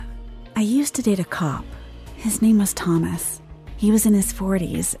I used to date a cop. His name was Thomas. He was in his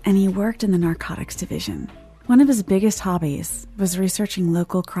 40s and he worked in the narcotics division. One of his biggest hobbies was researching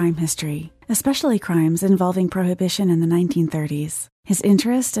local crime history, especially crimes involving prohibition in the 1930s. His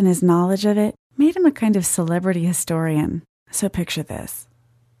interest and his knowledge of it made him a kind of celebrity historian. So picture this.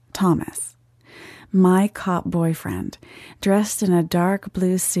 Thomas, my cop boyfriend, dressed in a dark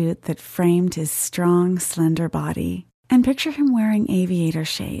blue suit that framed his strong, slender body. And picture him wearing aviator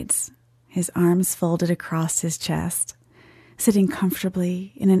shades, his arms folded across his chest, sitting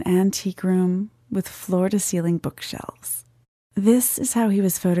comfortably in an antique room with floor-to-ceiling bookshelves. This is how he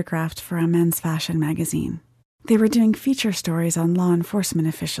was photographed for a men's fashion magazine. They were doing feature stories on law enforcement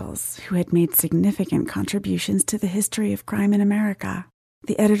officials who had made significant contributions to the history of crime in America.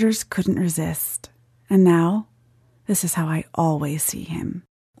 The editors couldn't resist. And now, this is how I always see him.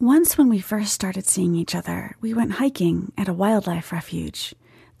 Once when we first started seeing each other, we went hiking at a wildlife refuge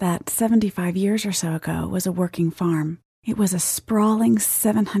that 75 years or so ago was a working farm. It was a sprawling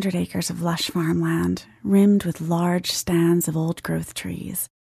 700 acres of lush farmland, rimmed with large stands of old-growth trees.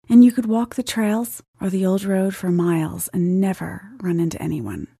 And you could walk the trails or the old road for miles and never run into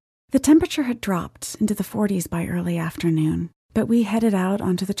anyone. The temperature had dropped into the 40s by early afternoon, but we headed out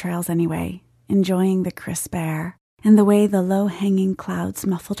onto the trails anyway, enjoying the crisp air and the way the low-hanging clouds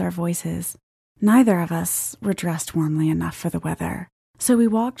muffled our voices. Neither of us were dressed warmly enough for the weather, so we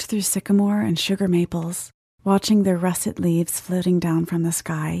walked through sycamore and sugar maples, watching the russet leaves floating down from the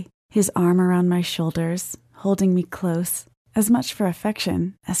sky, his arm around my shoulders, holding me close, as much for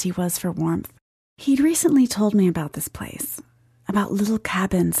affection as he was for warmth. He'd recently told me about this place, about little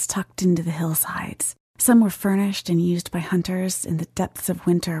cabins tucked into the hillsides. Some were furnished and used by hunters in the depths of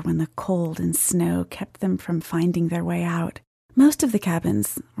winter when the cold and snow kept them from finding their way out. Most of the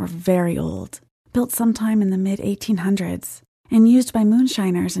cabins were very old, built sometime in the mid-1800s, and used by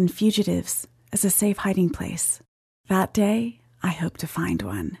moonshiners and fugitives as a safe hiding place. That day, I hoped to find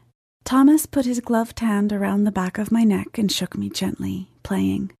one. Thomas put his gloved hand around the back of my neck and shook me gently,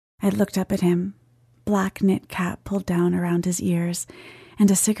 playing. I looked up at him, black knit cap pulled down around his ears,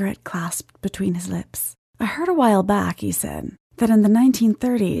 and a cigarette clasped between his lips. I heard a while back, he said, that in the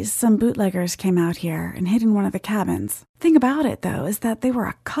 1930s, some bootleggers came out here and hid in one of the cabins. Thing about it, though, is that they were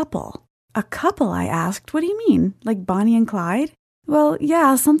a couple. A couple, I asked. What do you mean? Like Bonnie and Clyde? Well,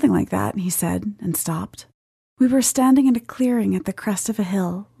 yeah, something like that, he said, and stopped. We were standing in a clearing at the crest of a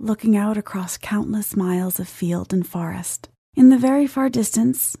hill, looking out across countless miles of field and forest. In the very far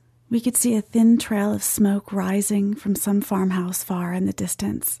distance, we could see a thin trail of smoke rising from some farmhouse far in the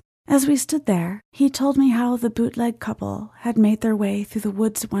distance. As we stood there, he told me how the bootleg couple had made their way through the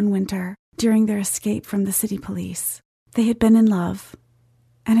woods one winter during their escape from the city police. They had been in love,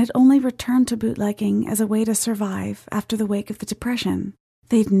 and had only returned to bootlegging as a way to survive after the wake of the Depression.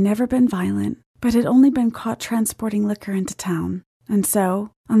 They'd never been violent, but had only been caught transporting liquor into town. And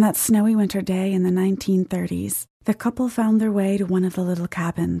so, on that snowy winter day in the 1930s, the couple found their way to one of the little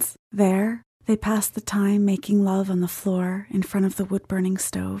cabins. There, they passed the time making love on the floor in front of the wood-burning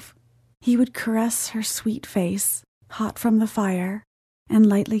stove. He would caress her sweet face, hot from the fire, and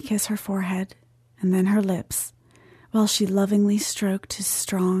lightly kiss her forehead, and then her lips, while she lovingly stroked his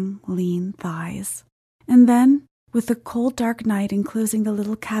strong, lean thighs. And then, with the cold, dark night enclosing the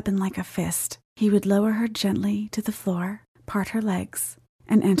little cabin like a fist, he would lower her gently to the floor, part her legs,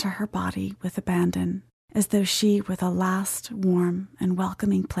 and enter her body with abandon, as though she were the last warm and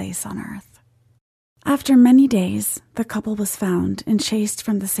welcoming place on earth. After many days, the couple was found and chased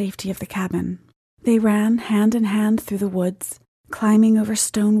from the safety of the cabin. They ran hand in hand through the woods, climbing over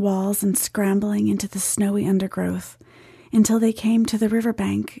stone walls and scrambling into the snowy undergrowth, until they came to the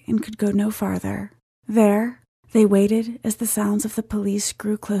riverbank and could go no farther. There, they waited as the sounds of the police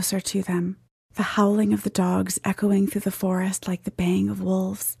grew closer to them, the howling of the dogs echoing through the forest like the baying of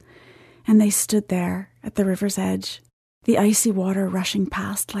wolves. And they stood there at the river's edge, the icy water rushing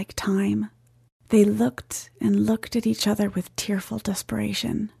past like time. They looked and looked at each other with tearful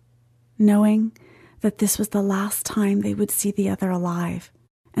desperation, knowing that this was the last time they would see the other alive.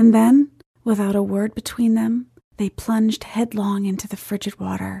 And then, without a word between them, they plunged headlong into the frigid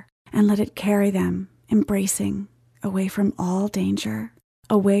water and let it carry them, embracing, away from all danger,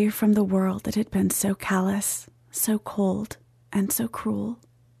 away from the world that had been so callous, so cold, and so cruel.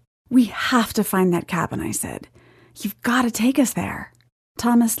 "We have to find that cabin," I said. "You've got to take us there."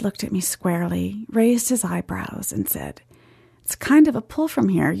 Thomas looked at me squarely, raised his eyebrows, and said, "It's kind of a pull from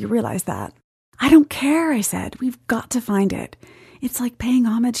here, you realize that." "I don't care," I said. "We've got to find it. It's like paying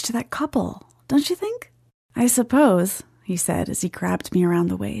homage to that couple, don't you think?" "I suppose," he said as he grabbed me around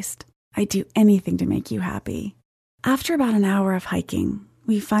the waist. "I'd do anything to make you happy." After about an hour of hiking,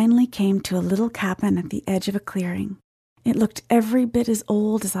 we finally came to a little cabin at the edge of a clearing. It looked every bit as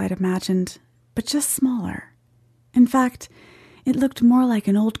old as I'd imagined, but just smaller. In fact, it looked more like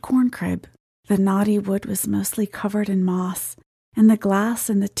an old corn crib. The knotty wood was mostly covered in moss, and the glass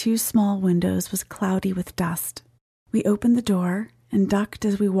in the 2 small windows was cloudy with dust. We opened the door and ducked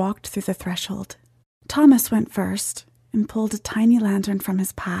as we walked through the threshold. Thomas went first and pulled a tiny lantern from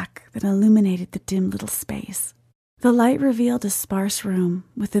his pack that illuminated the dim little space. The light revealed a sparse room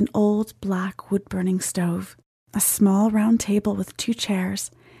with an old black wood-burning stove, a small round table with 2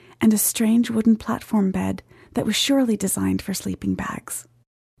 chairs, and a strange wooden platform bed that was surely designed for sleeping bags.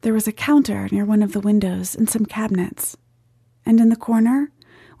 There was a counter near one of the windows and some cabinets. And in the corner,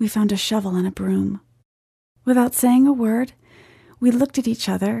 we found a shovel and a broom. Without saying a word, we looked at each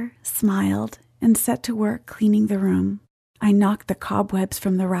other, smiled, and set to work cleaning the room. I knocked the cobwebs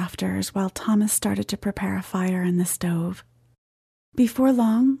from the rafters while Thomas started to prepare a fire in the stove. Before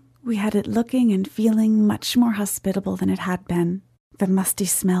long, we had it looking and feeling much more hospitable than it had been. The musty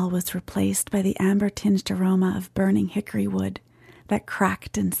smell was replaced by the amber-tinged aroma of burning hickory wood that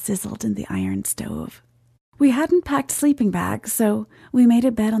cracked and sizzled in the iron stove. We hadn't packed sleeping bags, so we made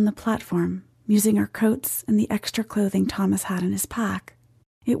a bed on the platform, using our coats and the extra clothing Thomas had in his pack.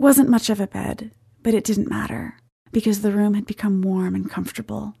 It wasn't much of a bed, but it didn't matter, because the room had become warm and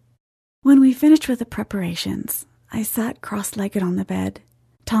comfortable. When we finished with the preparations, I sat cross-legged on the bed.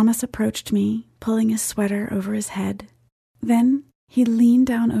 Thomas approached me, pulling his sweater over his head. Then he leaned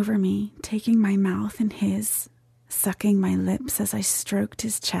down over me, taking my mouth in his, sucking my lips as I stroked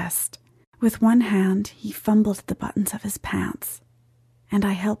his chest. With one hand, he fumbled at the buttons of his pants, and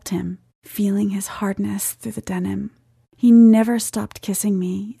I helped him, feeling his hardness through the denim. He never stopped kissing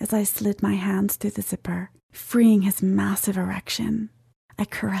me as I slid my hands through the zipper, freeing his massive erection. I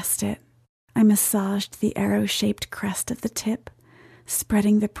caressed it. I massaged the arrow-shaped crest of the tip,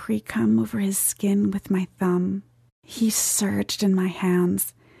 spreading the pre-cum over his skin with my thumb. He surged in my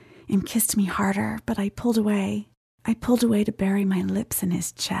hands and kissed me harder, but I pulled away. I pulled away to bury my lips in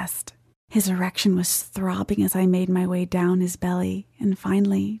his chest. His erection was throbbing as I made my way down his belly and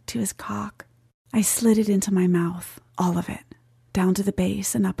finally to his cock. I slid it into my mouth, all of it, down to the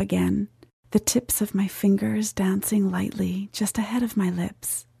base and up again, the tips of my fingers dancing lightly just ahead of my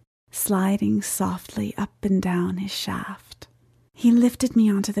lips, sliding softly up and down his shaft. He lifted me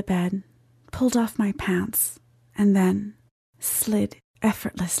onto the bed, pulled off my pants, and then slid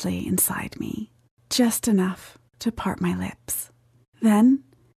effortlessly inside me, just enough to part my lips. Then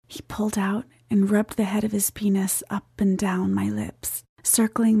he pulled out and rubbed the head of his penis up and down my lips,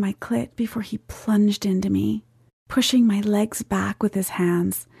 circling my clit before he plunged into me, pushing my legs back with his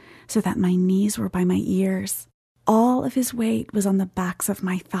hands so that my knees were by my ears. All of his weight was on the backs of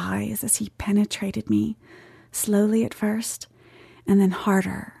my thighs as he penetrated me, slowly at first, and then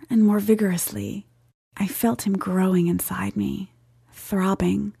harder and more vigorously. I felt him growing inside me,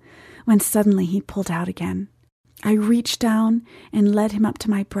 throbbing, when suddenly he pulled out again. I reached down and led him up to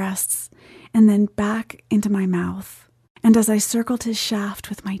my breasts and then back into my mouth. And as I circled his shaft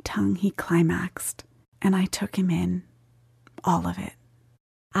with my tongue, he climaxed, and I took him in, all of it.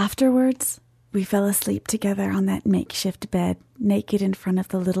 Afterwards, we fell asleep together on that makeshift bed, naked in front of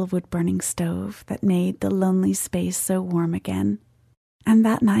the little wood-burning stove that made the lonely space so warm again. And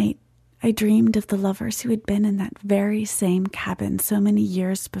that night, I dreamed of the lovers who had been in that very same cabin so many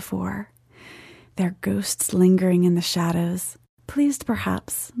years before, their ghosts lingering in the shadows, pleased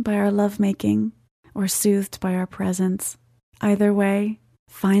perhaps by our lovemaking or soothed by our presence. Either way,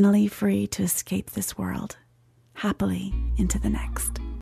 finally free to escape this world, happily into the next.